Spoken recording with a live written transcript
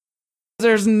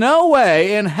There's no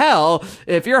way in hell,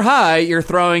 if you're high, you're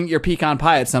throwing your pecan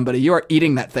pie at somebody. You are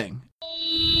eating that thing.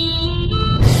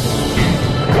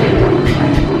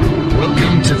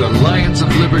 Welcome to the Lions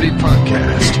of Liberty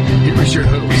podcast. Here is your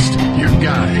host, your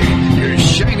guide, your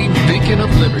shining beacon of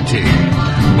liberty,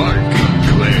 Marc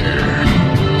Clair.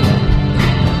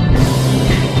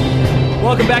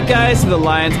 Welcome back, guys, to the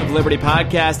Lions of Liberty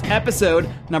podcast, episode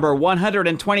number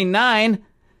 129.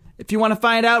 If you want to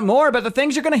find out more about the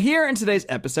things you're going to hear in today's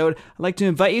episode, I'd like to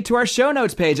invite you to our show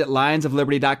notes page at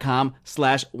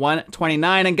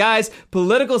lionsofliberty.com/129. And guys,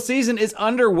 political season is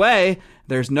underway.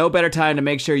 There's no better time to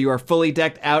make sure you are fully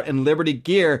decked out in Liberty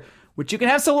gear, which you can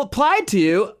have applied to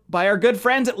you by our good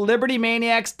friends at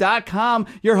LibertyManiacs.com,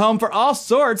 your home for all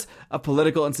sorts of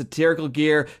political and satirical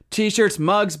gear, t-shirts,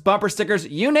 mugs, bumper stickers,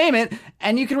 you name it,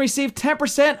 and you can receive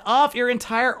 10% off your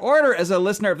entire order as a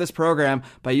listener of this program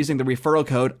by using the referral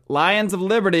code Lions of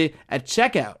Liberty at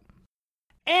checkout.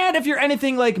 And if you're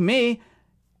anything like me,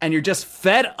 and you're just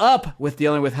fed up with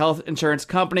dealing with health insurance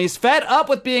companies, fed up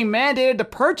with being mandated to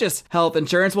purchase health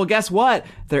insurance, well, guess what?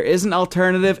 There is an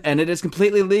alternative, and it is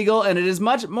completely legal, and it is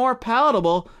much more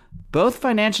palatable, both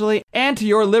financially and to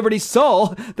your Liberty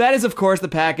soul. That is, of course, the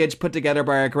package put together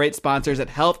by our great sponsors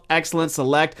at Health Excellence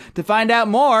Select. To find out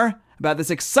more about this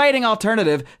exciting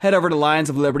alternative, head over to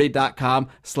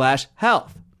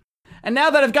lionsofliberty.com/health. And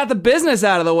now that I've got the business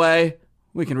out of the way,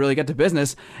 we can really get to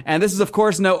business. And this is, of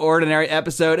course, no ordinary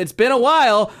episode. It's been a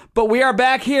while, but we are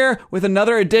back here with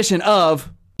another edition of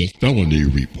the Felony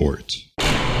Report.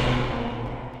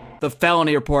 The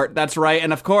Felony Report, that's right.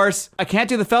 And of course, I can't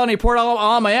do the Felony Report all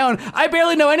on my own. I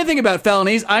barely know anything about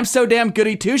felonies. I'm so damn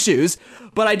goody two-shoes.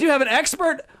 But I do have an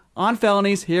expert on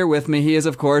felonies here with me. He is,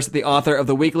 of course, the author of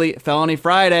the weekly Felony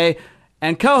Friday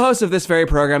and co-host of this very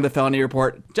program, the Felony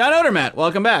Report, John Odermatt.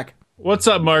 Welcome back. What's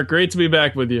up, Mark? Great to be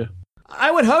back with you. I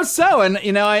would hope so, and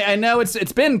you know, I know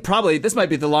it's been probably, this might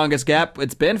be the longest gap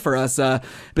it's been for us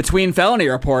between Felony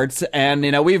Reports, and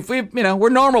you know, we've we're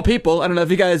normal people. I don't know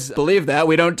if you guys believe that.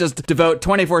 We don't just devote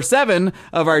 24/7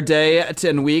 of our day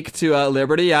and week to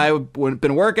Liberty. I've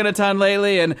been working a ton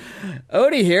lately, and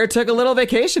Odie here took a little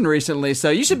vacation recently, so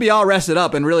you should be all rested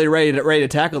up and really ready to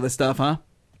tackle this stuff, huh?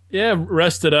 Yeah,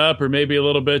 rested up, or maybe a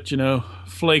little bit,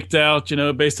 flaked out,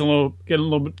 based on getting a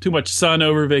little bit too much sun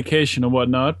over vacation and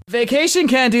whatnot. Vacation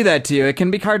can do that to you. It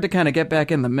can be hard to kind of get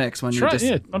back in the mix when you're just...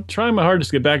 Yeah, I'm trying my hardest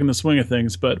to get back in the swing of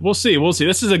things, but we'll see.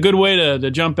 This is a good way to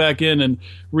jump back in and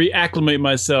reacclimate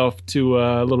myself to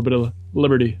a little bit of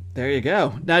liberty. There you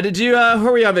go. Now, did you, who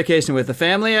were you on vacation with? The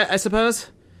family, I suppose?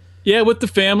 Yeah, with the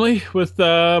family, with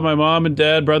my mom and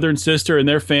dad, brother and sister, and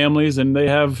their families, and they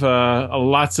have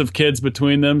lots of kids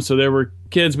between them. So there were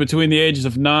kids between the ages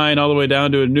of 9 all the way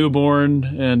down to a newborn,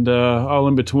 and all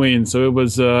in between. So it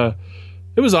was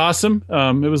awesome.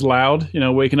 It was loud,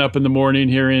 waking up in the morning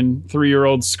hearing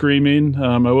 3-year-olds screaming.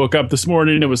 I woke up this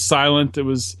morning, it was silent. It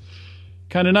was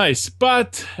kind of nice.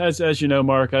 But as you know,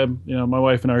 Mark, my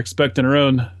wife and I are expecting our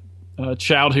own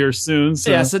child here soon. So.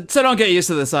 Yeah, so don't get used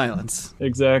to the silence.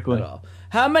 Exactly.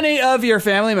 How many of your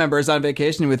family members on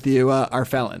vacation with you are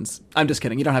felons? I'm just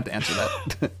kidding. You don't have to answer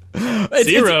that.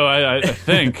 Zero, I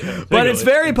think. But it's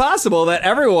very possible that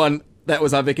everyone that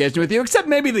was on vacation with you, except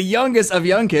maybe the youngest of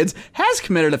young kids, has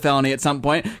committed a felony at some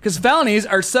point, because felonies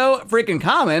are so freaking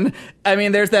common. I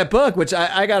mean, there's that book, which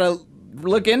I got to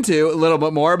look into a little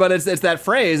bit more, but it's that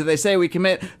phrase that they say we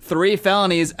commit 3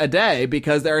 felonies a day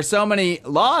because there are so many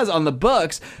laws on the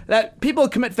books that people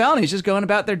commit felonies just going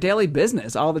about their daily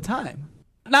business all the time.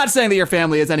 Not saying that your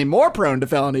family is any more prone to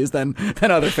felonies than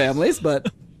other families,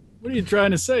 but... What are you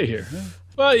trying to say here?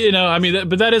 Well,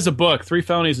 but that is a book, 3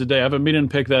 felonies a day. I have a meeting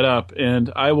to pick that up,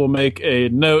 and I will make a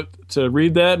note to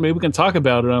read that. Maybe we can talk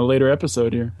about it on a later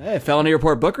episode here. Hey, Felony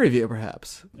Report book review,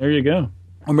 perhaps. There you go.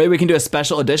 Or maybe we can do a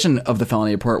special edition of the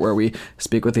Felony Report where we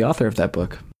speak with the author of that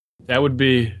book. That would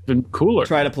be even cooler.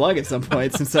 Try to plug at some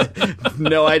point since I have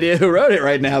no idea who wrote it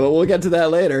right now, but we'll get to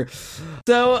that later.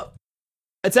 So,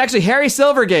 it's actually Harry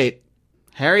Silvergate.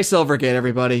 Harry Silvergate,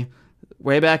 everybody.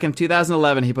 Way back in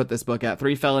 2011, he put this book out,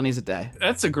 3 felonies a day.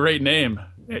 That's a great name.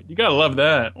 You gotta love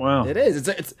that. Wow. It is.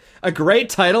 It's a great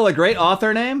title, a great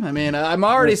author name. I mean, I'm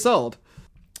already sold.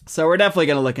 So we're definitely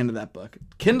going to look into that book.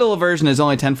 Kindle version is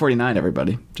only $10.49,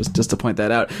 everybody. Just to point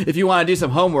that out. If you want to do some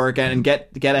homework and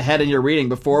get ahead in your reading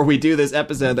before we do this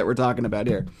episode that we're talking about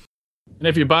here. And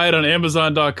if you buy it on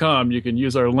Amazon.com, you can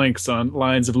use our links on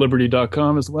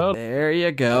lionsofliberty.com as well. There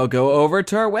you go. Go over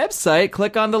to our website,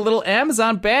 click on the little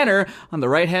Amazon banner on the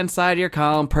right-hand side of your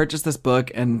column, purchase this book,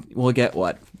 and we'll get,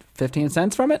 15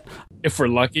 cents from it? If we're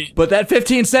lucky. But that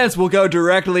 15 cents will go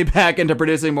directly back into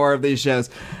producing more of these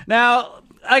shows. Now,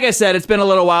 like I said, it's been a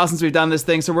little while since we've done this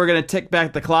thing, so we're going to tick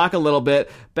back the clock a little bit.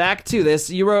 Back to this,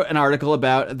 you wrote an article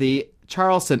about the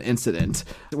Charleston incident,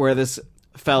 where this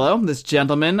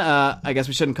gentleman, I guess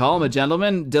we shouldn't call him a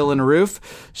gentleman, Dylan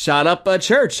Roof, shot up a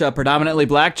church, a predominantly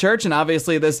black church, and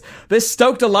obviously this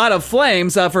stoked a lot of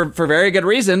flames for very good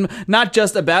reason, not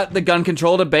just about the gun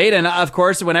control debate, and of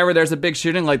course, whenever there's a big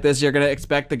shooting like this, you're going to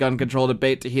expect the gun control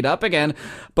debate to heat up again,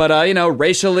 but,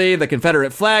 racially, the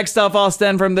Confederate flag stuff all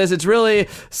stemmed from this. It's really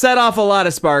set off a lot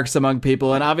of sparks among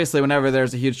people, and obviously, whenever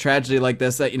there's a huge tragedy like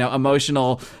this,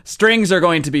 emotional strings are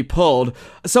going to be pulled.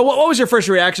 So what was your first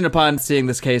reaction upon seeing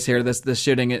this case here, this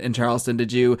shooting in Charleston?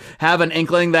 Did you have an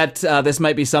inkling that this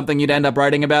might be something you'd end up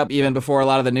writing about even before a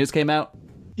lot of the news came out?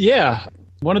 Yeah.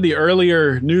 One of the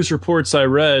earlier news reports I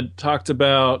read talked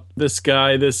about this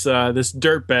guy, this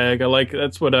dirtbag.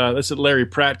 That's what Larry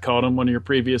Pratt called him, one of your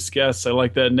previous guests. I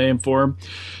like that name for him.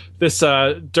 This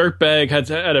dirtbag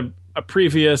had a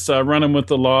previous run-in with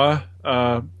the law.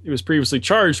 He was previously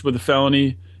charged with a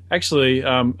felony. Actually,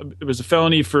 it was a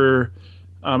felony for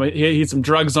he had some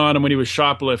drugs on him when he was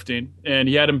shoplifting, and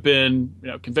he hadn't been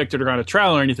convicted or on a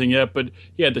trial or anything yet, but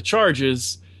he had the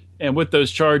charges. And with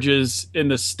those charges in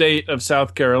the state of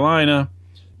South Carolina,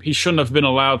 he shouldn't have been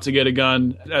allowed to get a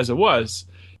gun as it was.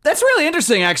 That's really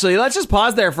interesting, actually. Let's just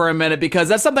pause there for a minute, because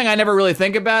that's something I never really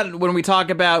think about when we talk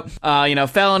about,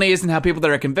 felonies and how people that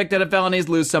are convicted of felonies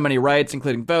lose so many rights,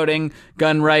 including voting,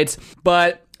 gun rights.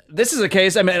 But this is a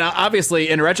case, obviously,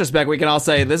 in retrospect, we can all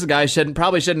say this guy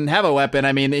probably shouldn't have a weapon.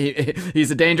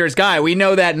 He's a dangerous guy. We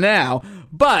know that now.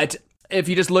 But if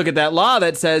you just look at that law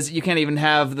that says you can't even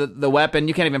have the weapon,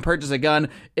 you can't even purchase a gun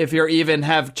if you even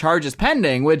have charges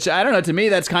pending, which, I don't know, to me,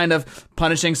 that's kind of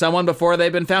punishing someone before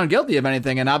they've been found guilty of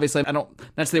anything. And obviously, I don't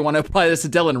necessarily want to apply this to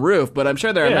Dylan Roof, but I'm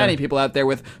sure there are many people out there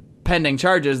with pending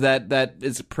charges that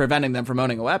is preventing them from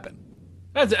owning a weapon.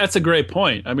 That's a great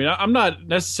point. I'm not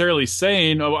necessarily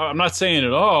saying, I'm not saying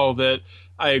at all that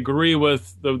I agree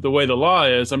with the way the law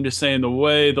is. I'm just saying the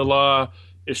way the law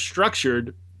is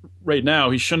structured right now,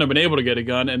 he shouldn't have been able to get a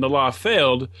gun, and the law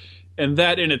failed. And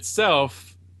that in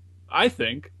itself, I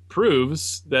think,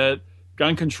 proves that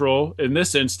gun control in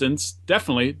this instance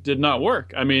definitely did not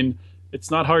work. It's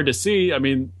not hard to see.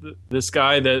 This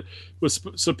guy that was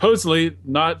supposedly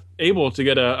not able to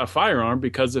get a firearm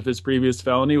because of his previous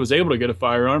felony was able to get a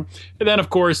firearm. And then, of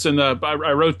course, I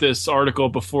wrote this article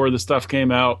before the stuff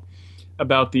came out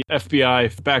about the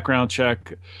FBI background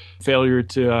check failure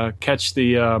to catch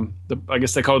the I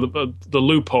guess they call it the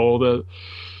loophole,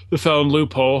 the felon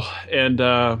loophole. And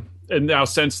now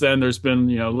since then, there's been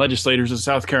legislators in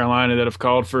South Carolina that have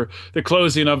called for the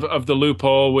closing of the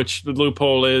loophole, which the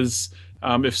loophole is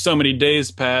if so many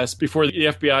days pass before the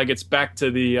FBI gets back to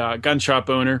the gun shop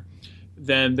owner,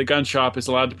 then the gun shop is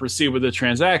allowed to proceed with the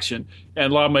transaction.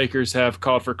 And lawmakers have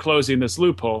called for closing this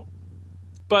loophole.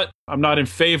 But I'm not in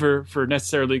favor for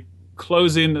necessarily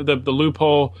closing the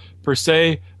loophole per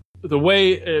se. The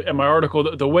way, in my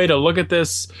article, the way to look at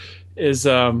this is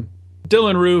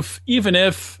Dylan Roof, even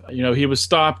if he was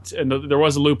stopped and there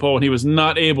was a loophole and he was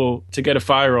not able to get a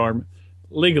firearm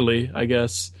legally, I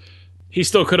guess, he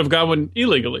still could have got one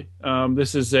illegally.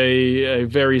 This is a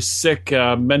very sick,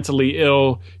 mentally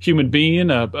ill human being,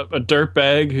 a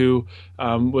dirtbag who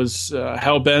was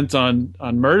hell-bent on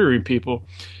murdering people.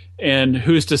 And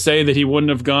who's to say that he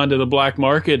wouldn't have gone to the black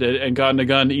market and gotten a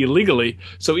gun illegally?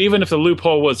 So even if the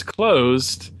loophole was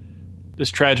closed,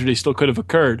 this tragedy still could have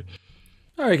occurred.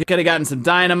 Or he could have gotten some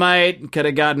dynamite, could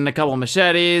have gotten a couple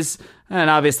machetes, and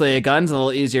obviously a gun's a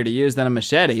little easier to use than a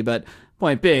machete, but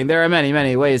point being, there are many,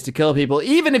 many ways to kill people,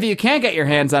 even if you can't get your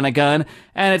hands on a gun,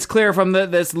 and it's clear from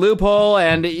this loophole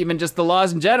and even just the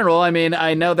laws in general.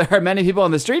 I know there are many people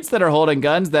on the streets that are holding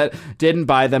guns that didn't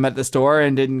buy them at the store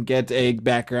and didn't get a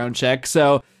background check.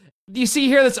 So you see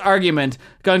here this argument,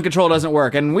 gun control doesn't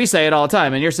work, and we say it all the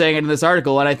time, and you're saying it in this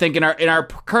article, and I think in our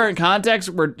current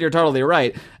context, you're totally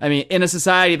right. In a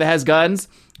society that has guns,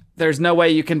 there's no way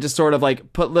you can just sort of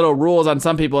put little rules on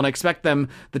some people and expect them,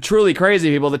 the truly crazy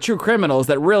people, the true criminals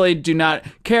that really do not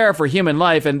care for human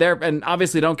life and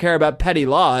obviously don't care about petty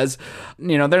laws,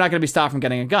 they're not going to be stopped from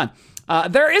getting a gun.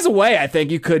 There is a way, I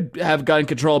think, you could have gun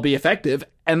control be effective,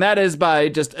 and that is by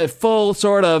just a full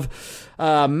sort of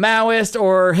Maoist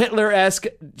or Hitler-esque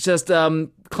just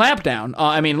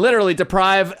clampdown. Literally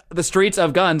deprive the streets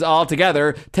of guns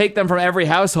altogether, take them from every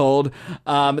household.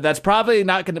 That's probably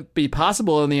not going to be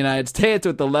possible in the United States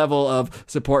with the level of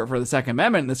support for the Second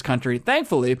Amendment in this country,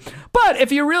 thankfully. But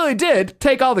if you really did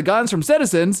take all the guns from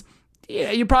citizens,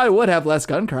 yeah, you probably would have less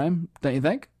gun crime, don't you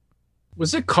think?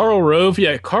 Was it Karl Rove?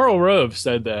 Yeah, Karl Rove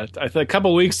said that, I think, a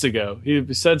couple weeks ago.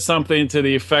 He said something to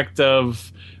the effect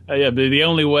of, the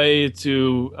only way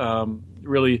to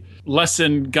really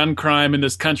lessen gun crime in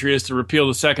this country is to repeal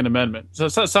the Second Amendment. So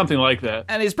something like that.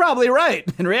 And he's probably right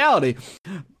in reality.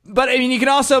 But I mean, you can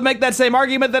also make that same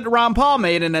argument that Ron Paul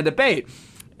made in a debate.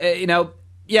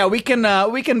 We can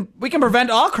prevent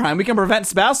all crime. We can prevent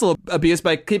spousal abuse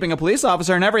by keeping a police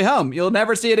officer in every home. You'll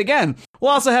never see it again.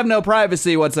 We'll also have no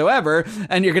privacy whatsoever,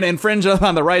 and you're going to infringe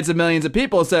on the rights of millions of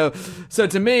people. So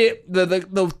to me,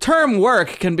 the term work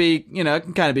can be,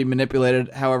 can kind of be manipulated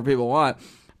however people want.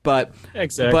 But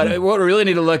exactly. But what we really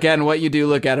need to look at, and what you do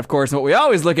look at, of course, and what we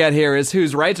always look at here, is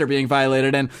whose rights are being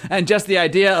violated, and just the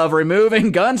idea of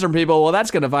removing guns from people. Well,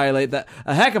 that's going to violate a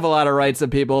heck of a lot of rights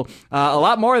of people, a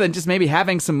lot more than just maybe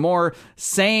having some more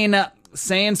sane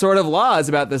sort of laws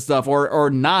about this stuff,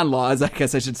 or non-laws, I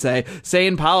guess I should say,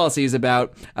 sane policies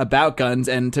about guns.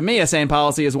 And to me, a sane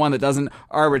policy is one that doesn't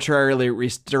arbitrarily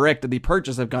restrict the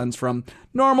purchase of guns from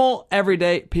normal,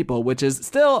 everyday people, which is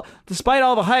still, despite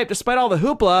all the hype, despite all the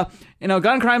hoopla,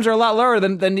 gun crimes are a lot lower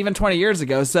than even 20 years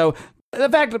ago. So the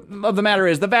fact of the matter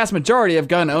is, the vast majority of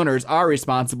gun owners are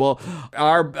responsible,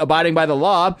 are abiding by the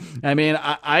law. I mean,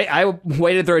 I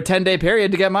waited through a 10-day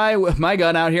period to get my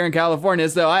gun out here in California,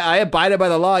 so I abided by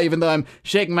the law, even though I'm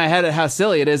shaking my head at how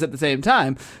silly it is at the same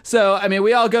time. So, I mean,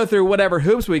 we all go through whatever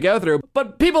hoops we go through,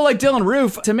 but people like Dylan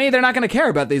Roof, to me, they're not going to care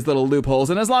about these little loopholes,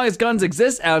 and as long as guns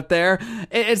exist out there,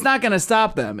 it's not going to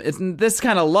stop them. It's this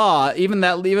kind of law, even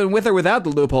with or without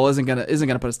the loophole, isn't going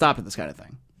to put a stop to this kind of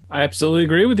thing. I absolutely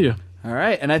agree with you. All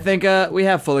right, and I think we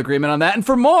have full agreement on that. And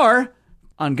for more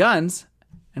on guns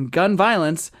and gun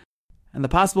violence and the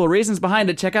possible reasons behind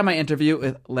it, check out my interview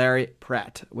with Larry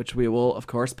Pratt, which we will, of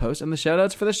course, post in the show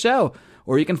notes for the show,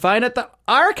 or you can find at the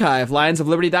archive,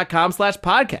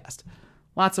 lionsofliberty.com/podcast.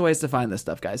 Lots of ways to find this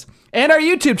stuff, guys. And our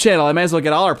YouTube channel. I may as well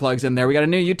get all our plugs in there. We got a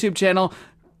new YouTube channel,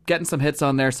 getting some hits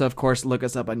on there, so of course look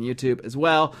us up on YouTube as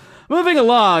well. Moving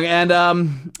along, and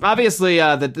obviously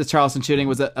the Charleston shooting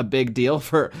was a big deal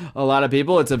for a lot of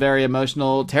people. It's a very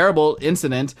emotional, terrible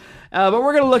incident, but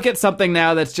we're going to look at something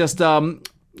now that's just I don't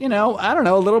know,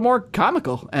 a little more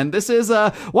comical. And this is,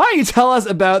 why don't you tell us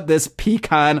about this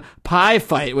pecan pie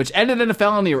fight, which ended in a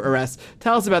felony arrest.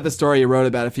 Tell us about the story you wrote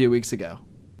about a few weeks ago.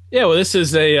 Yeah, well, this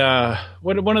is a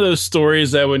one of those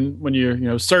stories that when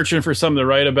you're searching for something to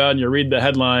write about and you read the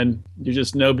headline, you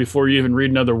just know before you even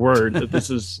read another word that this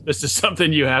is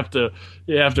something you have to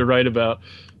write about.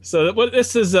 So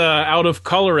this is out of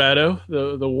Colorado,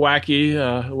 the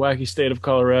wacky state of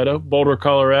Colorado, Boulder,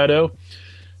 Colorado.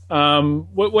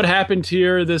 What happened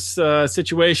here? This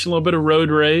situation, a little bit of road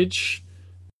rage.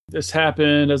 This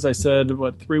happened, as I said,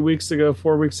 4 weeks ago?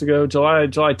 July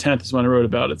 10th is when I wrote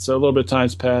about it. So a little bit of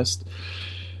time's passed.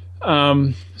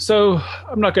 So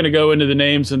I'm not going to go into the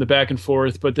names and the back and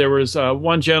forth, but there was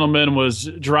one gentleman was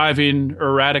driving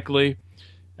erratically,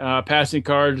 passing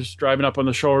cars, driving up on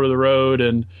the shoulder of the road.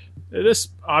 And this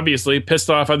obviously pissed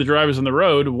off other drivers on the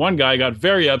road. One guy got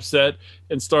very upset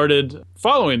and started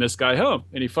following this guy home.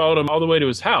 And he followed him all the way to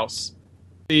his house.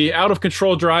 The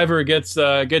out-of-control driver gets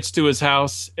to his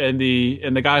house, and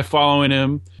the guy following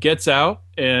him gets out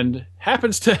and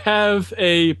happens to have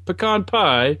a pecan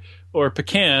pie, or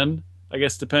pecan, I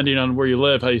guess, depending on where you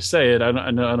live, how you say it. I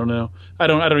don't know. I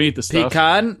don't eat the stuff.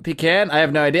 Pecan. I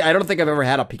have no idea. I don't think I've ever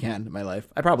had a pecan in my life.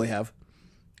 I probably have.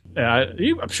 Yeah,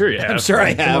 I'm sure you have. I'm sure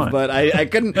I have, but I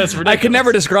couldn't. I could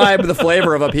never describe the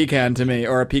flavor of a pecan to me,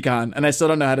 or a pecan, and I still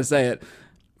don't know how to say it.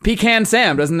 Pecan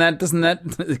Sam, doesn't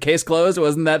that case closed?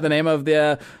 Wasn't that the name of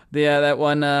the that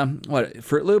one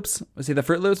Fruit Loops? Was he the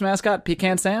Fruit Loops mascot?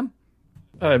 Pecan Sam?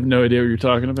 I have no idea what you're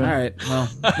talking about. All right, well,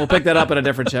 we'll pick that up in a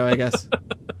different show, I guess.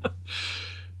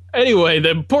 Anyway,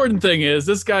 the important thing is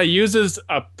this guy uses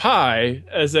a pie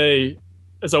as a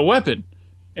weapon.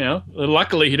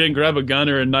 Luckily he didn't grab a gun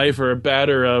or a knife or a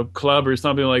bat or a club or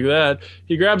something like that.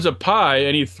 He grabs a pie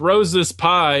and he throws this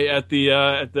pie at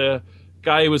the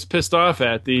guy who was pissed off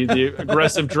at, the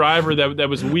aggressive driver that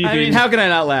was weaving. I mean, how can I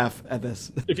not laugh at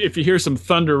this? If you hear some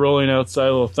thunder rolling outside,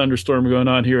 a little thunderstorm going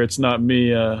on here, it's not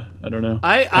me. I don't know.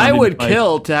 I would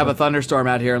kill to have a thunderstorm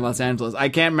out here in Los Angeles. I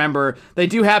can't remember. They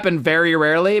do happen very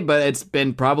rarely, but it's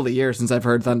been probably years since I've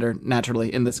heard thunder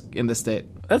naturally in this state.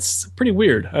 That's pretty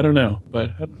weird. I don't know,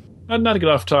 but not to get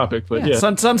off topic, but yeah.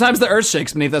 Sometimes the earth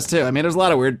shakes beneath us too. I mean, there's a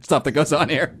lot of weird stuff that goes on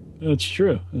here. That's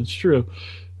true.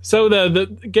 So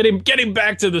getting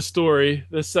back to the story,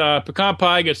 this pecan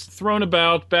pie gets thrown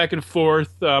about back and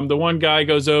forth. The one guy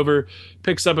goes over,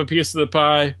 picks up a piece of the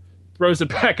pie, throws it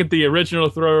back at the original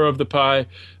thrower of the pie.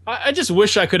 I just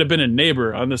wish I could have been a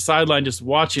neighbor on the sideline just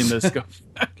watching this go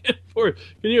back and forth.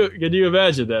 Can you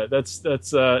imagine that?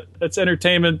 That's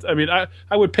entertainment. I mean, I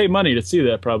would pay money to see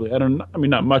that probably.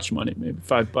 Not much money, maybe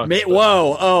 $5.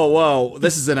 Whoa.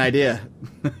 This is an idea.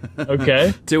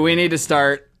 Okay. Do we need to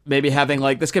start maybe having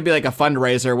this could be like a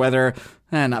fundraiser, whether,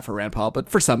 not for Rand Paul, but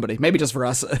for somebody, maybe just for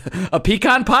us, a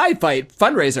pecan pie fight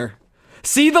fundraiser.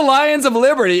 See the Lions of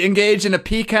Liberty engage in a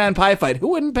pecan pie fight. Who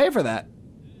wouldn't pay for that?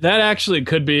 That actually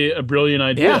could be a brilliant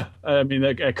idea. Yeah. I mean,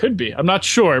 that could be. I'm not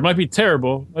sure. It might be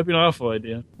terrible. It might be an awful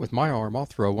idea. With my arm, I'll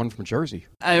throw one from Jersey.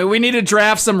 We need to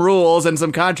draft some rules and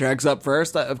some contracts up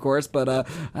first, of course, but I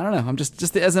don't know. I'm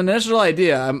just as an initial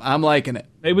idea, I'm liking it.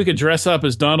 Maybe we could dress up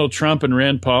as Donald Trump and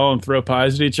Rand Paul and throw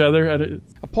pies at each other.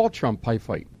 A Paul Trump pie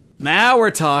fight. Now we're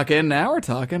talking. All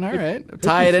right.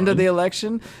 Tie it into the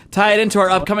election. Tie it into our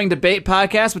upcoming debate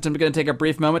podcast, which I'm going to take a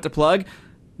brief moment to plug.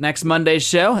 Next Monday's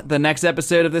show, the next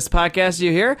episode of this podcast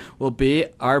you hear, will be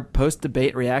our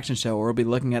post-debate reaction show, where we'll be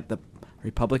looking at the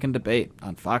Republican debate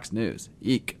on Fox News.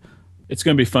 Eek. It's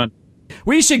going to be fun.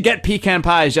 We should get pecan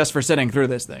pies just for sitting through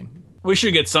this thing. We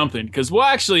should get something, because, well,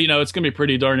 actually, it's going to be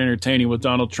pretty darn entertaining with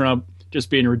Donald Trump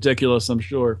just being ridiculous, I'm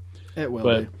sure. It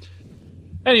will be.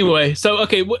 Anyway, so,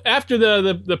 okay, after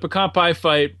the pecan pie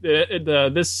fight,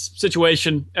 this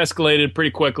situation escalated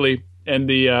pretty quickly, and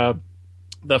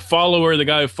the follower, the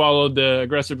guy who followed the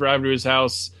aggressive driver to his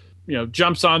house,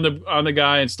 jumps on the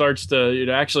guy and starts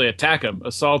to actually attack him,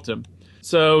 assault him.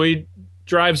 So he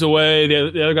drives away.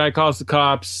 The other guy calls the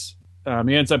cops.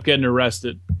 He ends up getting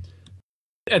arrested.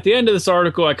 At the end of this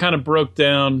article, I kind of broke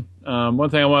down one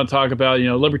thing I want to talk about.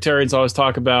 Libertarians always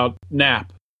talk about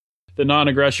NAP, the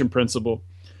non-aggression principle.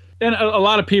 And a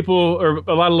lot of people, or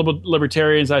a lot of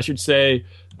libertarians, I should say,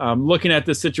 looking at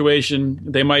this situation,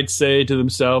 they might say to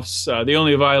themselves, the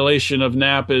only violation of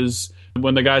NAP is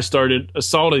when the guy started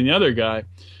assaulting the other guy.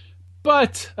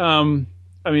 But, the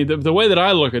way that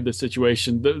I look at this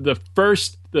situation, the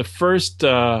first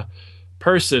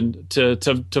person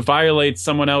to violate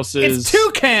someone else's... It's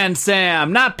Toucan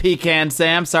Sam, not Pecan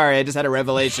Sam. Sorry, I just had a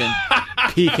revelation.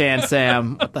 Pecan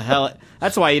Sam. What the hell?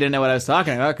 That's why you didn't know what I was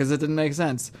talking about, because it didn't make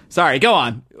sense. Sorry, go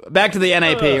on. Back to the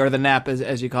NAP, or the nap,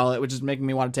 as you call it, which is making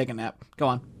me want to take a nap. Go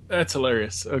on. That's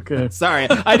hilarious. Okay. Sorry,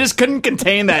 I just couldn't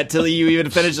contain that till you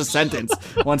even finished a sentence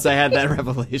once I had that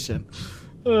revelation.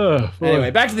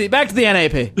 Anyway, back to the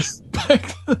NAP.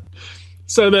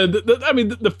 So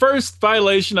the first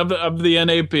violation of the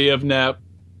NAP of NAP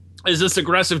is this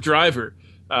aggressive driver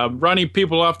running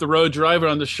people off the road, driving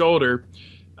on the shoulder.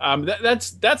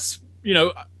 That's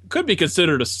could be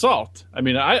considered assault.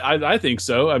 I think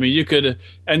so. You could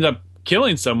end up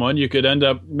killing someone. You could end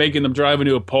up making them drive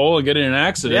into a pole and get in an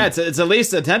accident. Yeah, it's at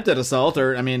least attempted assault,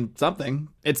 or something.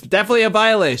 It's definitely a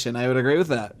violation. I would agree with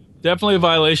that. Definitely a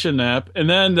violation, NAP. And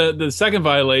then the second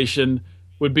violation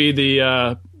would be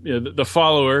the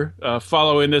follower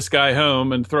following this guy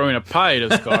home and throwing a pie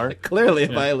at his car. Clearly a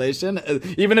violation,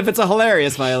 even if it's a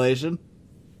hilarious violation.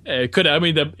 It could.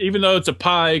 Even though it's a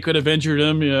pie, it could have injured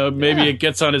him. Maybe it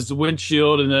gets on his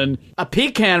windshield, and then a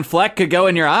pecan fleck could go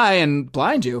in your eye and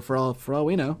blind you. For all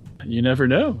we know, you never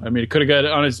know. It could have got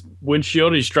on his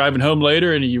windshield. He's driving home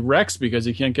later, and he wrecks because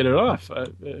he can't get it off.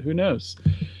 Who knows?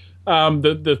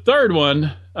 The third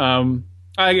one.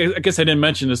 I guess I didn't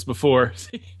mention this before.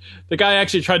 The guy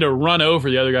actually tried to run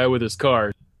over the other guy with his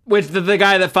car. With the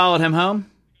guy that followed him home?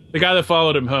 The guy that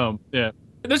followed him home, yeah.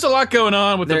 There's a lot going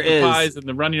on with the pies and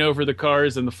the running over the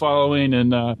cars and the following.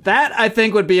 And that, I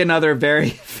think, would be another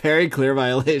very, very clear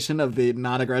violation of the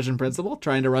non-aggression principle,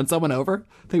 trying to run someone over.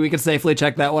 I think we can safely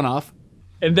check that one off.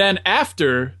 And then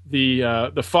after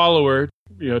the follower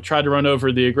tried to run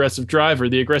over the aggressive driver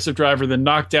then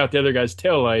knocked out the other guy's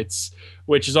taillights,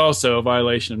 which is also a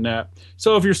violation of NAP.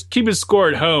 So if you're keeping score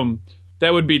at home,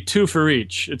 that would be 2 for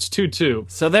each. It's 2-2.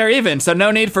 So they're even. So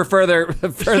no need for further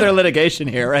litigation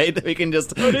here, right? We can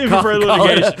just no need for further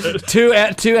litigation.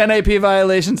 Two NAP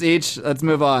violations each. Let's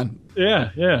move on.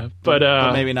 Yeah.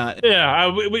 But maybe not. Yeah,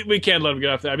 we can't let him get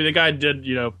off that. The guy did,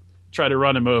 try to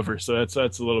run him over, so that's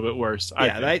a little bit worse.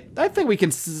 I think we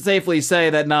can safely say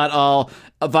that not all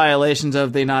violations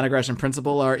of the non-aggression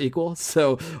principle are equal.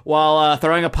 So while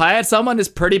throwing a pie at someone is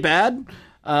pretty bad,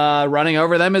 running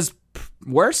over them is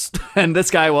worse. And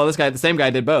this guy, the same guy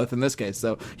did both in this case.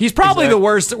 So he's probably the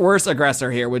worst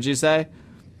aggressor here, would you say?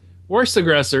 Worst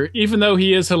aggressor, even though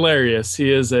he is hilarious.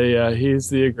 He's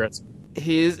the aggressor.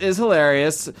 He is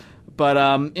hilarious, but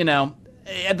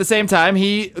at the same time,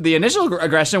 the initial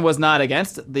aggression was not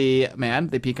against the man,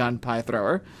 the pecan pie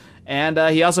thrower, and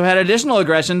he also had additional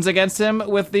aggressions against him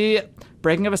with the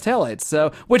breaking of his taillights.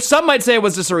 So, which some might say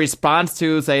was just a response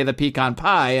to, say, the pecan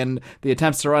pie and the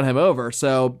attempts to run him over.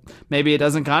 So maybe it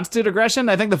doesn't constitute aggression.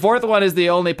 I think the fourth one is the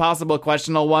only possible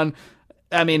questionable one.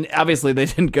 I mean, obviously, they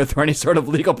didn't go through any sort of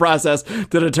legal process to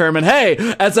determine, hey,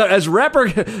 as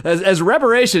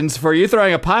reparations for you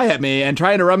throwing a pie at me and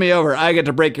trying to run me over, I get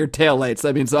to break your taillights.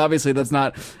 I mean, so obviously that's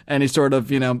not any sort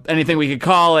of, anything we could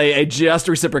call a just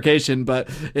reciprocation, but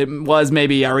it was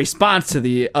maybe a response to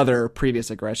the other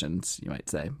previous aggressions, you might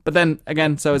say. But then,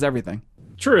 again, so is everything.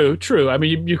 True. I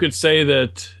mean, you could say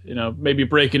that, maybe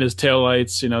breaking his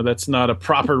taillights, that's not a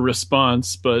proper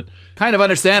response, but... Kind of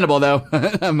understandable, though.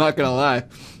 I'm not going to lie.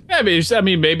 Yeah, I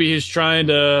mean, maybe he's trying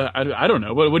to... I don't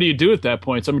know. What do you do at that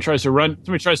point? Somebody tries to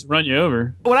run you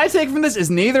over. What I take from this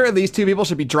is neither of these two people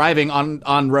should be driving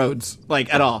on roads,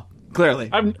 at all.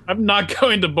 Clearly. I'm not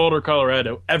going to Boulder,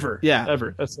 Colorado, ever. Yeah.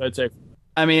 Ever. That's what I'd say.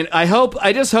 I mean, I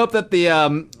just hope that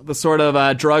the sort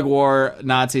of drug war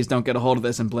Nazis don't get a hold of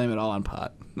this and blame it all on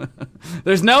pot.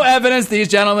 There's no evidence these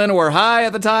gentlemen were high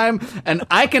at the time, and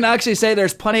I can actually say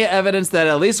there's plenty of evidence that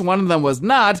at least one of them was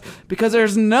not, because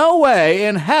there's no way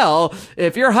in hell,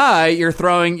 if you're high, you're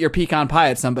throwing your pecan pie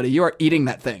at somebody. You are eating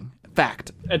that thing.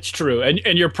 Fact. That's true. And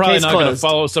you're probably Case not going to closed.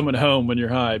 follow someone home when you're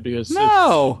high, because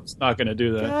it's not going to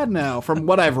do that. God, no. From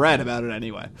what I've read about it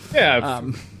anyway. Yeah,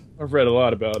 I've read a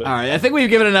lot about it. All right, I think we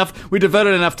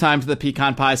devoted enough time to the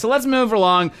pecan pie, so let's move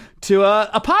along to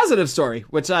a positive story,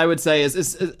 which I would say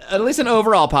is at least an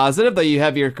overall positive, though you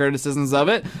have your criticisms of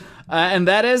it, and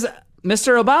that is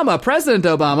Mr. Obama. President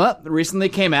Obama recently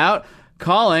came out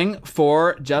calling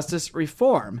for justice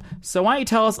reform. So why don't you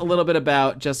tell us a little bit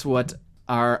about just what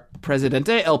our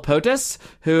Presidente El POTUS,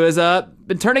 who has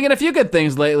been turning in a few good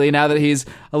things lately now that he's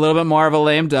a little bit more of a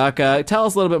lame duck. Tell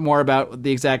us a little bit more about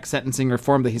the exact sentencing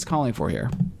reform that he's calling for here.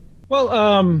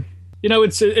 Well,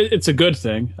 it's a good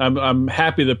thing. I'm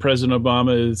happy that President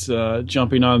Obama is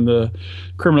jumping on the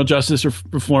criminal justice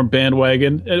reform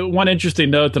bandwagon. One interesting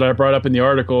note that I brought up in the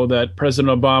article, that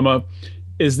President Obama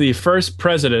is the first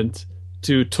president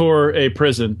to tour a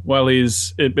prison while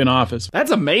he's in office.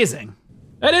 That's amazing.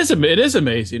 It is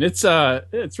amazing. It's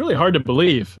really hard to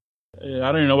believe. I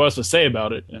don't even know what else to say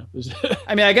about it.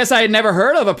 I mean, I guess I had never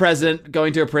heard of a president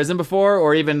going to a prison before,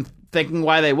 or even thinking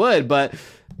why they would, but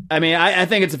I mean, I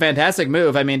think it's a fantastic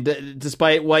move. I mean,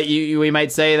 despite what we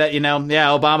might say that,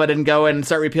 Obama didn't go and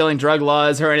start repealing drug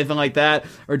laws or anything like that,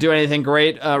 or do anything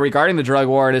great regarding the drug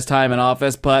war at his time in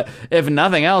office. But if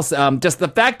nothing else, just the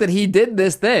fact that he did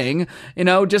this thing,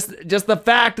 just the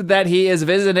fact that he is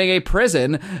visiting a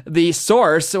prison, the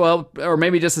source, or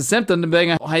maybe just a symptom,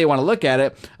 depending on how you want to look at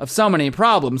it, of so many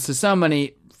problems to so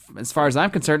many, as far as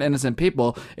I'm concerned, innocent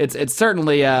people. It's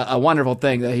certainly a wonderful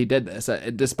thing that he did this,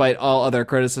 despite all other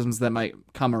criticisms that might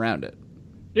come around it.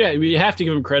 Yeah, you have to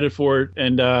give him credit for it.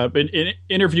 And in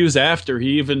interviews after,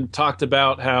 he even talked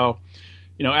about how,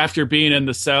 after being in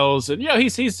the cells, and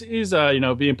he's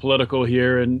being political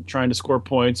here and trying to score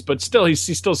points, but still he's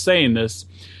still saying that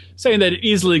it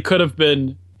easily could have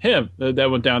been him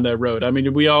that went down that road. I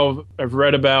mean, we all have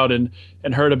read about and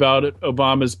heard about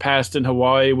Obama's past in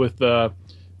Hawaii with the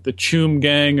Choom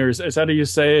Gang, or is that how you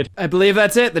say it? I believe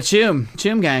that's it, the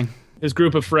Choom Gang. His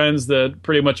group of friends that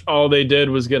pretty much all they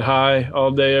did was get high all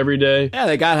day, every day. Yeah,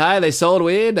 they got high, they sold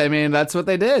weed. I mean, that's what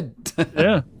they did.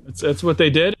 Yeah, that's what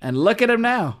they did. And look at him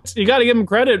now. You got to give him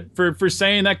credit for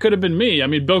saying that could have been me. I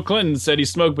mean, Bill Clinton said he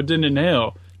smoked but didn't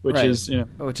inhale, which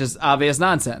is obvious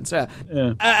nonsense. Yeah.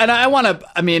 And I want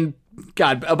to,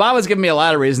 God, Obama's given me a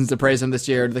lot of reasons to praise him this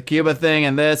year. The Cuba thing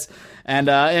and this. And,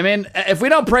 if we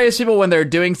don't praise people when they're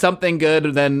doing something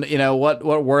good, then, what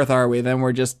worth are we? Then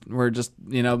we're just,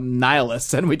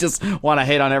 nihilists, and we just want to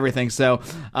hate on everything. So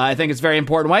I think it's very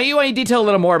important. Why don't you detail a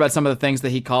little more about some of the things that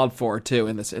he called for, too,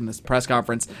 in this press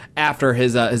conference after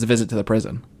his visit to the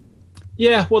prison?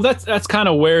 Yeah, well, that's kind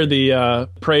of where the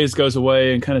praise goes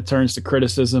away and kind of turns to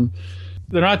criticism.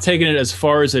 They're not taking it as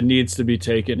far as it needs to be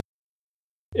taken.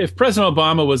 If President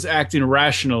Obama was acting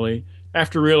rationally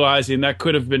after realizing that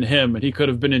could have been him and he could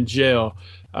have been in jail,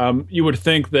 you would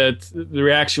think that the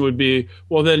reaction would be,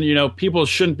 well, then, people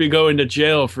shouldn't be going to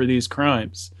jail for these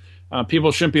crimes.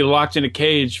 People shouldn't be locked in a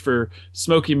cage for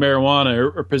smoking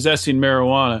marijuana or possessing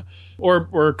marijuana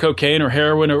or cocaine or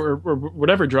heroin or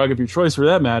whatever drug of your choice for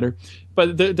that matter.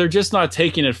 But they're just not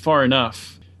taking it far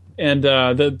enough. And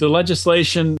the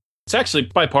legislation, it's actually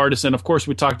bipartisan. Of course,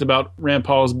 we talked about Rand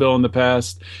Paul's bill in the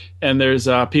past, and there's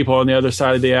people on the other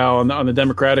side of the aisle on the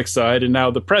Democratic side, and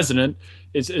now the president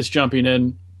is jumping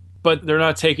in, but they're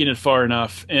not taking it far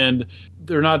enough, and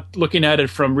they're not looking at it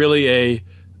from really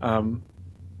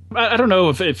I don't know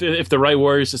if the right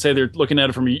word is to say they're looking at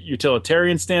it from a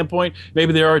utilitarian standpoint.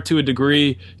 Maybe they are to a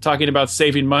degree talking about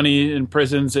saving money in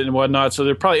prisons and whatnot. So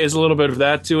there probably is a little bit of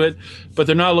that to it, but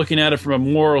they're not looking at it from a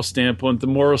moral standpoint. The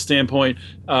moral standpoint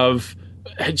of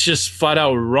it's just flat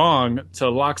out wrong to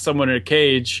lock someone in a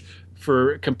cage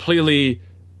for completely,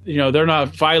 they're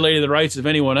not violating the rights of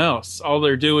anyone else. All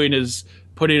they're doing is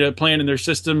putting a plan in their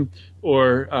system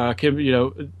or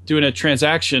doing a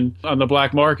transaction on the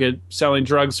black market, selling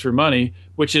drugs for money,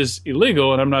 which is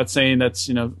illegal. And I'm not saying that's,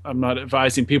 I'm not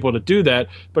advising people to do that.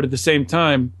 But at the same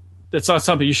time, that's not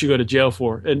something you should go to jail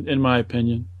for, in my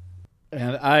opinion.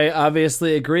 And I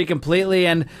obviously agree completely.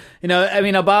 And,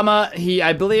 Obama,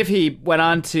 I believe he went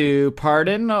on to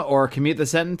pardon or commute the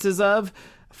sentences of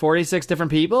 46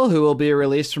 different people who will be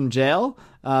released from jail.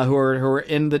 Who are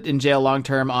in jail long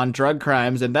term on drug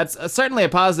crimes, and that's certainly a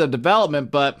positive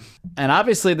development. And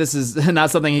obviously this is not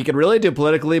something he could really do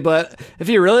politically. But if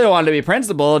you really want to be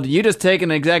principled, you just take an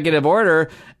executive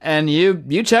order and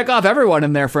you check off everyone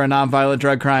in there for a nonviolent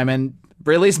drug crime and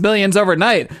release millions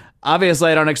overnight.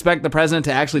 Obviously, I don't expect the president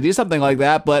to actually do something like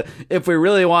that, but if we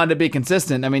really wanted to be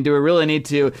consistent, do we really need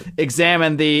to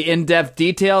examine the in-depth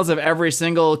details of every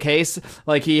single case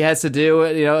like he has to do,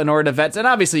 in order to vet? And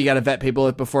obviously, you got to vet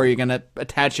people before you're going to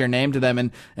attach your name to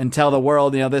them and tell the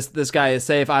world, this guy is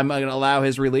safe. I'm going to allow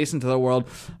his release into the world.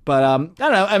 But I don't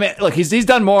know. Look, he's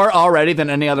done more already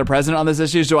than any other president on this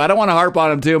issue, so I don't want to harp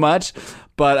on him too much.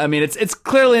 But it's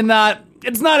clearly not.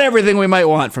 It's not everything we might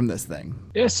want from this thing.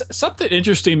 Yes, something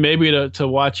interesting maybe to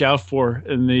watch out for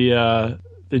in the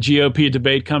GOP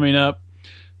debate coming up.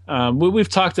 We've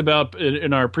talked about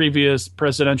in our previous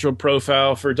presidential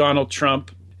profile for Donald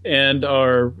Trump and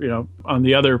our, on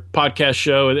the other podcast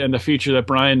show and the feature that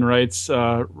Brian writes,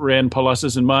 Rand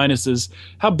Pluses and Minuses,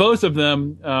 how both of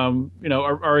them,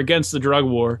 are against the drug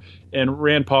war, and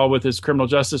Rand Paul with his criminal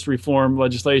justice reform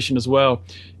legislation as well.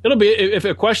 It'll be, if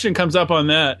a question comes up on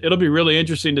that, it'll be really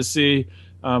interesting to see,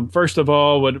 first of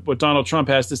all, what Donald Trump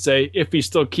has to say, if he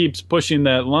still keeps pushing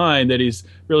that line that he's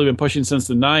really been pushing since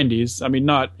the 90s.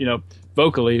 Not,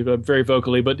 vocally, but very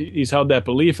vocally, but he's held that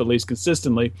belief at least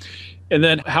consistently. And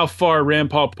then how far Rand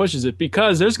Paul pushes it,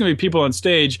 because there's going to be people on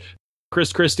stage,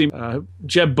 Chris Christie,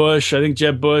 Jeb Bush, I think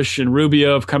Jeb Bush and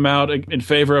Rubio have come out in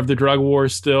favor of the drug war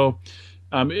still.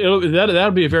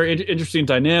 That'll be a very interesting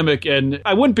dynamic, and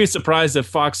I wouldn't be surprised if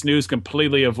Fox News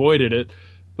completely avoided it,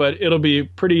 but it'll be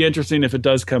pretty interesting if it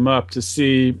does come up to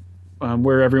see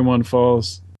where everyone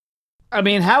falls.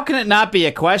 How can it not be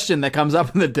a question that comes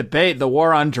up in the debate, the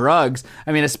war on drugs?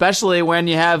 Especially when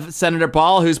you have Senator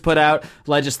Paul, who's put out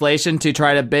legislation to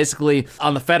try to basically,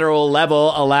 on the federal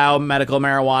level, allow medical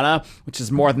marijuana, which is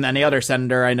more than any other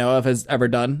senator I know of has ever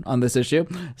done on this issue.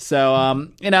 So,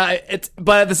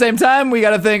 but at the same time, we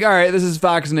got to think, all right, this is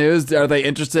Fox News. Are they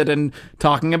interested in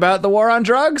talking about the war on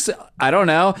drugs? I don't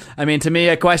know. To me,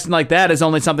 a question like that is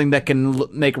only something that can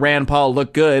make Rand Paul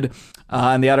look good.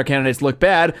 And the other candidates look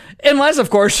bad, unless, of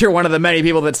course, you're one of the many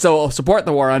people that still support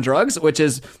the war on drugs, which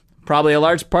is probably a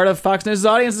large part of Fox News'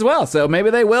 audience as well. So maybe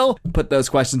they will put those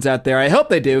questions out there. I hope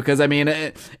they do, because,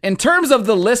 in terms of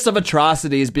the list of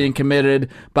atrocities being committed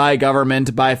by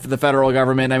government, by the federal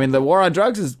government, the war on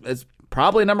drugs is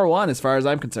probably number one as far as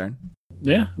I'm concerned.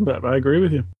 Yeah, but I agree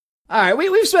with you. All right,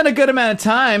 we've spent a good amount of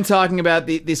time talking about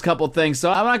these couple things, so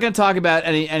I'm not going to talk about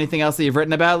anything else that you've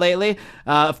written about lately.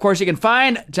 Of course, you can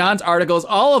find John's articles,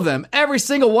 all of them, every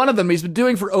single one of them. He's been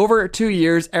doing for over 2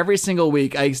 years, every single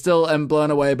week. I still am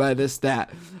blown away by this stat.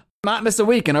 Not missed a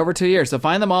week in over 2 years, so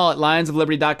find them all at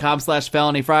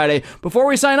lionsofliberty.com/Felony Friday. Before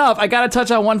we sign off, I got to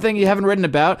touch on one thing you haven't written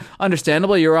about.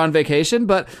 Understandably, you were on vacation,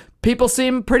 but people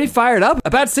seem pretty fired up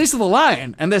about Cecil the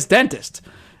Lion and this dentist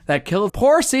that killed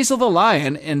poor Cecil the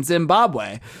Lion in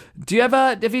Zimbabwe.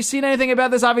 Have you seen anything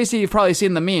about this? Obviously, you've probably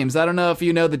seen the memes. I don't know if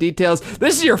you know the details.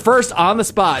 This is your first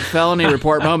on-the-spot Felony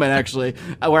Report moment, actually,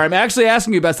 where I'm actually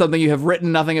asking you about something you have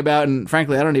written nothing about, and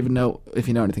frankly, I don't even know if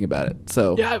you know anything about it.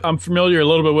 So yeah, I'm familiar a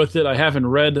little bit with it. I haven't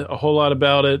read a whole lot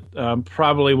about it.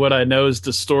 Probably what I know is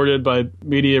distorted by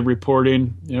media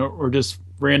reporting, or just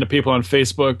random people on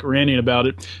Facebook ranting about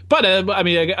it. But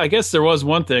I guess there was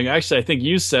one thing. Actually, I think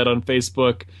you said on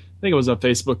Facebook, I think it was on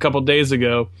Facebook a couple days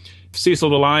ago, Cecil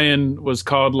the Lion was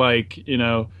called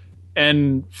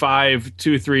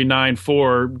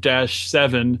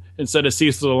N52394-7 instead of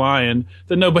Cecil the Lion,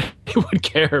 then nobody would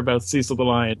care about Cecil the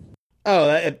Lion.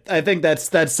 Oh, I think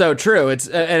that's so true. It's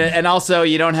and also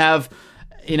you don't have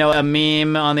a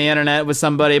meme on the internet with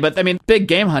somebody, but big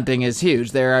game hunting is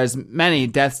huge. There are as many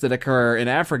deaths that occur in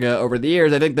Africa over the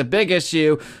years. I think the big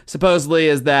issue supposedly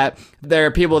is that There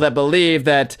are people that believe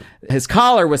that his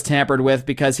collar was tampered with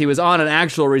because he was on an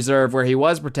actual reserve where he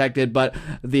was protected, but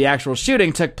the actual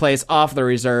shooting took place off the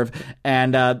reserve.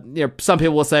 And some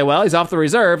people will say, well, he's off the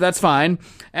reserve, that's fine.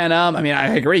 And I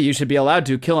agree, you should be allowed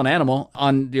to kill an animal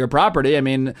on your property. I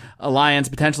mean, a lion's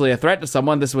potentially a threat to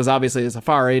someone. This was obviously a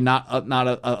safari, not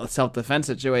a self-defense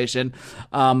situation.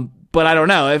 But I don't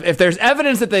know. If there's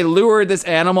evidence that they lured this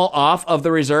animal off of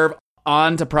the reserve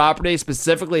onto property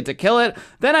specifically to kill it,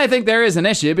 then I think there is an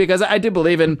issue, because I do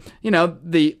believe in,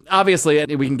 obviously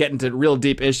we can get into real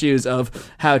deep issues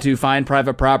of how to find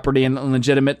private property and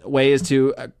legitimate ways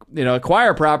to,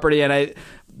 acquire property. And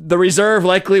the reserve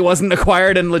likely wasn't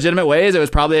acquired in legitimate ways. It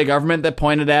was probably a government that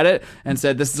pointed at it and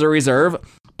said, this is a reserve.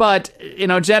 But,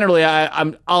 generally,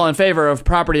 I'm all in favor of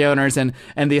property owners and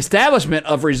the establishment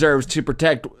of reserves to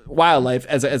protect wildlife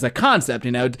as a concept,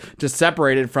 just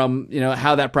separated from,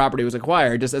 how that property was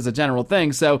acquired, just as a general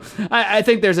thing. So I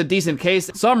think there's a decent case,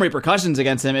 some repercussions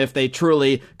against him if they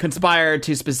truly conspired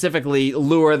to specifically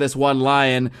lure this one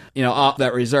lion, off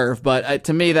that reserve. But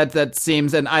to me, that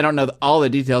seems, and I don't know all the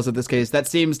details of this case, that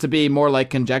seems to be more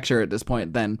like conjecture at this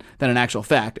point than an actual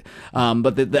fact.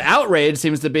 But the outrage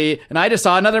seems to be, and I just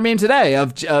saw another meme today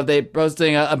of they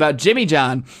posting about Jimmy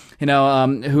John,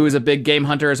 who is a big game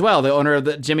hunter as well, the owner of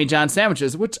the Jimmy John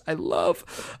sandwiches, which I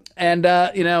love. And,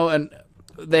 and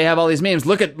they have all these memes.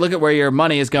 Look at where your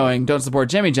money is going. Don't support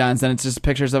Jimmy John's. And it's just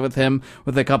pictures of him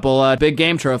with a couple big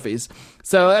game trophies.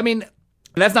 So, I mean,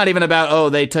 that's not even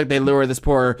about, they lure this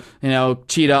poor,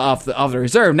 cheetah off the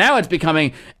reserve. Now it's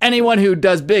becoming anyone who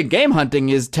does big game hunting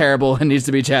is terrible and needs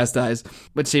to be chastised,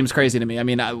 which seems crazy to me. I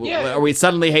mean, are we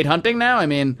suddenly hate hunting now? I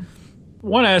mean,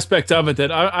 one aspect of it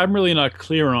that I'm really not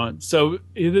clear on. So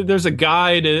there's a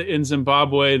guide in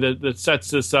Zimbabwe that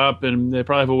sets this up, and they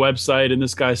probably have a website, and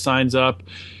this guy signs up.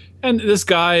 And this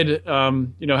guide,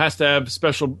 has to have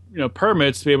special,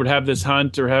 permits to be able to have this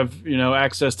hunt or have,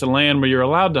 access to land where you're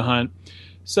allowed to hunt.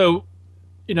 So,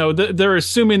 they're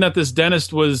assuming that this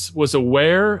dentist was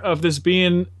aware of this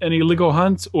being an illegal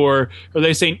hunt, or are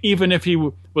they saying even if he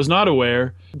was not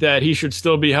aware that he should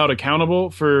still be held accountable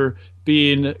for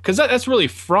being, because that's really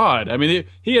fraud. I mean,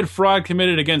 he had fraud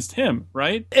committed against him,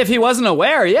 right? If he wasn't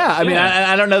aware, yeah. I mean,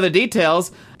 I don't know the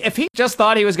details. If he just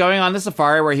thought he was going on the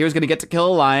safari where he was going to get to kill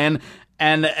a lion,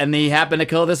 and he happened to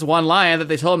kill this one lion that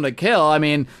they told him to kill, I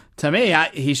mean, to me,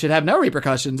 he should have no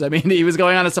repercussions. I mean, he was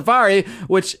going on a safari,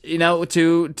 which,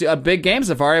 to a big game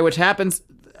safari, which happens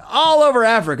all over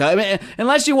Africa. I mean,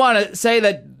 unless you want to say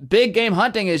that big game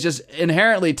hunting is just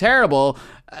inherently terrible,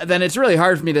 then it's really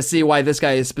hard for me to see why this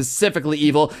guy is specifically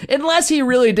evil, unless he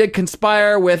really did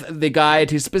conspire with the guy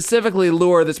to specifically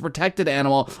lure this protected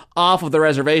animal off of the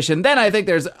reservation. Then I think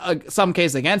there's some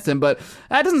case against him, but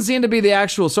that doesn't seem to be the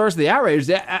actual source of the outrage.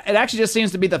 It actually just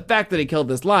seems to be the fact that he killed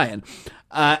this lion.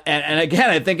 And again,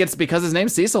 I think it's because his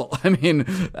name's Cecil. I mean,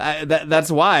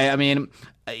 that's why. I mean,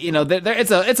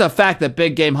 it's a fact that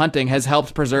big game hunting has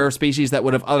helped preserve species that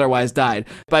would have otherwise died.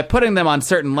 By putting them on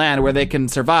certain land where they can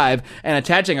survive and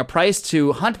attaching a price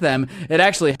to hunt them, it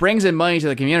actually brings in money to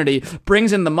the community,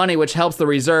 brings in the money which helps the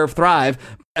reserve thrive,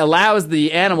 allows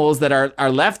the animals that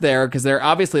are left there, because they're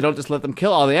obviously don't just let them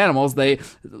kill all the animals, they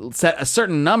set a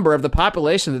certain number of the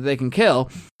population that they can kill.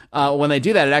 When they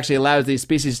do that, it actually allows these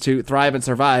species to thrive and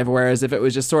survive, whereas if it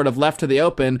was just sort of left to the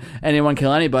open, anyone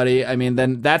kill anybody, I mean,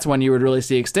 then that's when you would really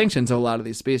see extinctions of a lot of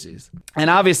these species. And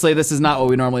obviously, this is not what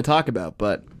we normally talk about,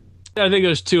 but I think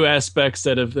there's two aspects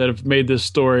that have made this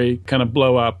story kind of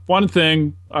blow up. One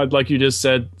thing, like you just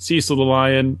said, Cecil the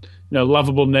Lion,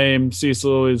 lovable name.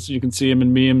 Cecil is, you can see him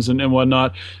in memes and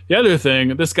whatnot. The other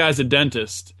thing, this guy's a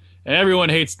dentist. And everyone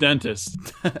hates dentists.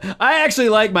 I actually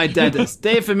like my dentist.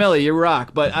 Dave Family, you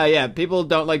rock. But people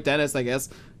don't like dentists, I guess,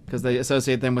 because they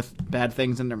associate them with bad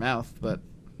things in their mouth. But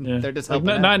they're just helping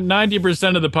out.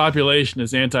 90% of the population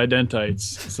is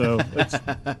anti-dentites. So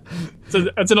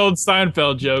that's an old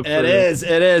Seinfeld joke. It is.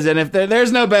 And if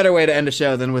there's no better way to end a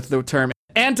show than with the term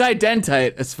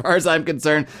anti-dentite, as far as I'm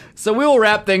concerned. So we will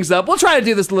wrap things up. We'll try to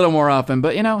do this a little more often.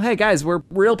 But, hey, guys, we're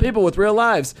real people with real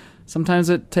lives. Sometimes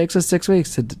it takes us 6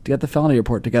 weeks to get the Felony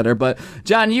Report together. But,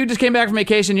 John, you just came back from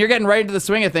vacation. You're getting right into the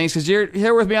swing of things because you're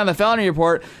here with me on the Felony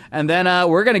Report. And then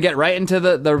we're going to get right into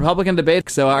the Republican debate.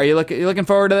 So are you looking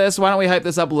forward to this? Why don't we hype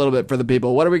this up a little bit for the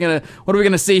people? What are we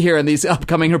gonna see here in these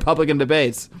upcoming Republican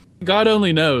debates? God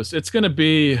only knows. It's going to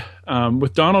be,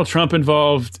 with Donald Trump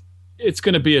involved, it's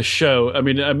going to be a show. I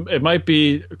mean, it might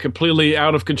be completely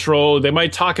out of control. They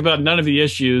might talk about none of the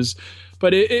issues.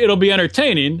 But it'll be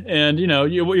entertaining, and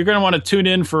you're going to want to tune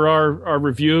in for our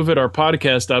review of it, our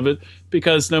podcast of it,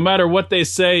 because no matter what they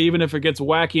say, even if it gets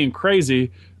wacky and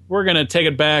crazy, we're going to take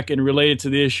it back and relate it to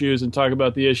the issues and talk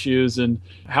about the issues and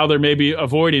how they're maybe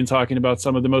avoiding talking about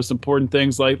some of the most important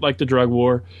things like the drug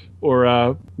war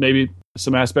or maybe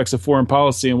some aspects of foreign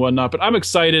policy and whatnot. But I'm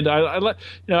excited.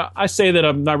 I say that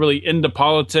I'm not really into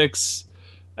politics,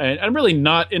 and I'm really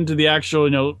not into the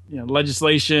actual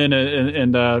legislation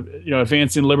and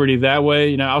advancing liberty that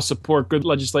way. I'll support good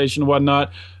legislation and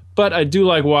whatnot, but I do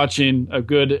like watching a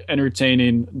good,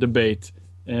 entertaining debate.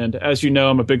 And as you know,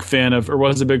 I'm a big fan of, or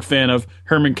was a big fan of,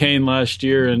 Herman Cain last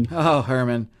year. And oh,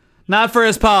 Herman. Not for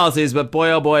his policies, but boy,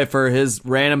 oh boy, for his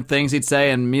random things he'd say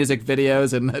in music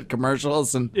videos and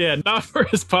commercials. And yeah, not for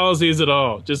his policies at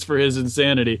all, just for his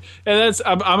insanity. And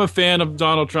I'm a fan of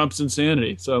Donald Trump's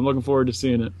insanity, so I'm looking forward to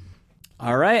seeing it.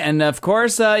 All right. And of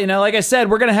course, like I said,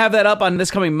 we're going to have that up on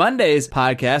this coming Monday's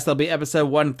podcast. That'll be episode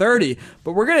 130.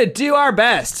 But we're going to do our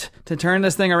best to turn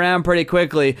this thing around pretty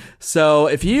quickly. So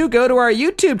if you go to our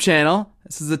YouTube channel,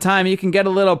 this is the time you can get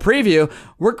a little preview.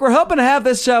 We're hoping to have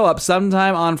this show up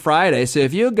sometime on Friday. So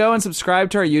if you go and subscribe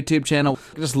to our YouTube channel,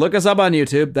 just look us up on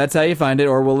YouTube. That's how you find it.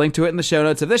 Or we'll link to it in the show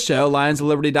notes of this show,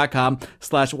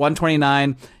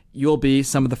 lionsofliberty.com/129. You'll be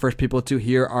some of the first people to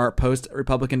hear our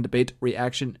post-Republican debate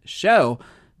reaction show,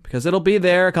 because it'll be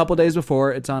there a couple days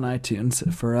before it's on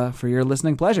iTunes for your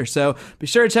listening pleasure. So be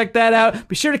sure to check that out.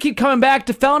 Be sure to keep coming back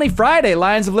to Felony Friday,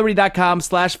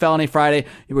 lionsofliberty.com/Felony Friday,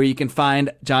 where you can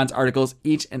find John's articles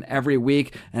each and every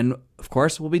week. And of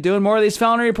course, we'll be doing more of these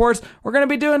felony reports. We're going to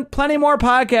be doing plenty more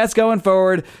podcasts going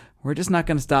forward. We're just not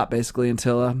going to stop, basically,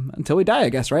 until we die, I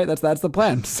guess, right? That's the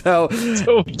plan. So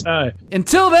until we die.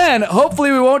 Until then,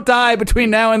 hopefully we won't die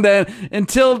between now and then.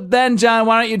 Until then, John,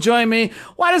 why don't you join me?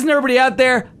 Why doesn't everybody out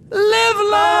there live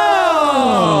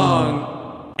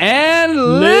long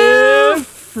and live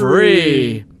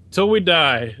free? Till we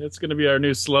die. That's going to be our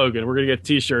new slogan. We're going to get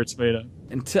T-shirts made up.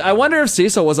 I wonder if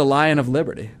Cecil was a lion of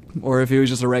liberty, or if he was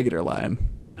just a regular lion.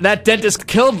 That dentist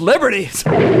killed liberty.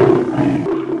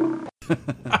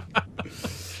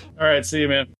 All right, see you,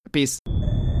 man. Peace.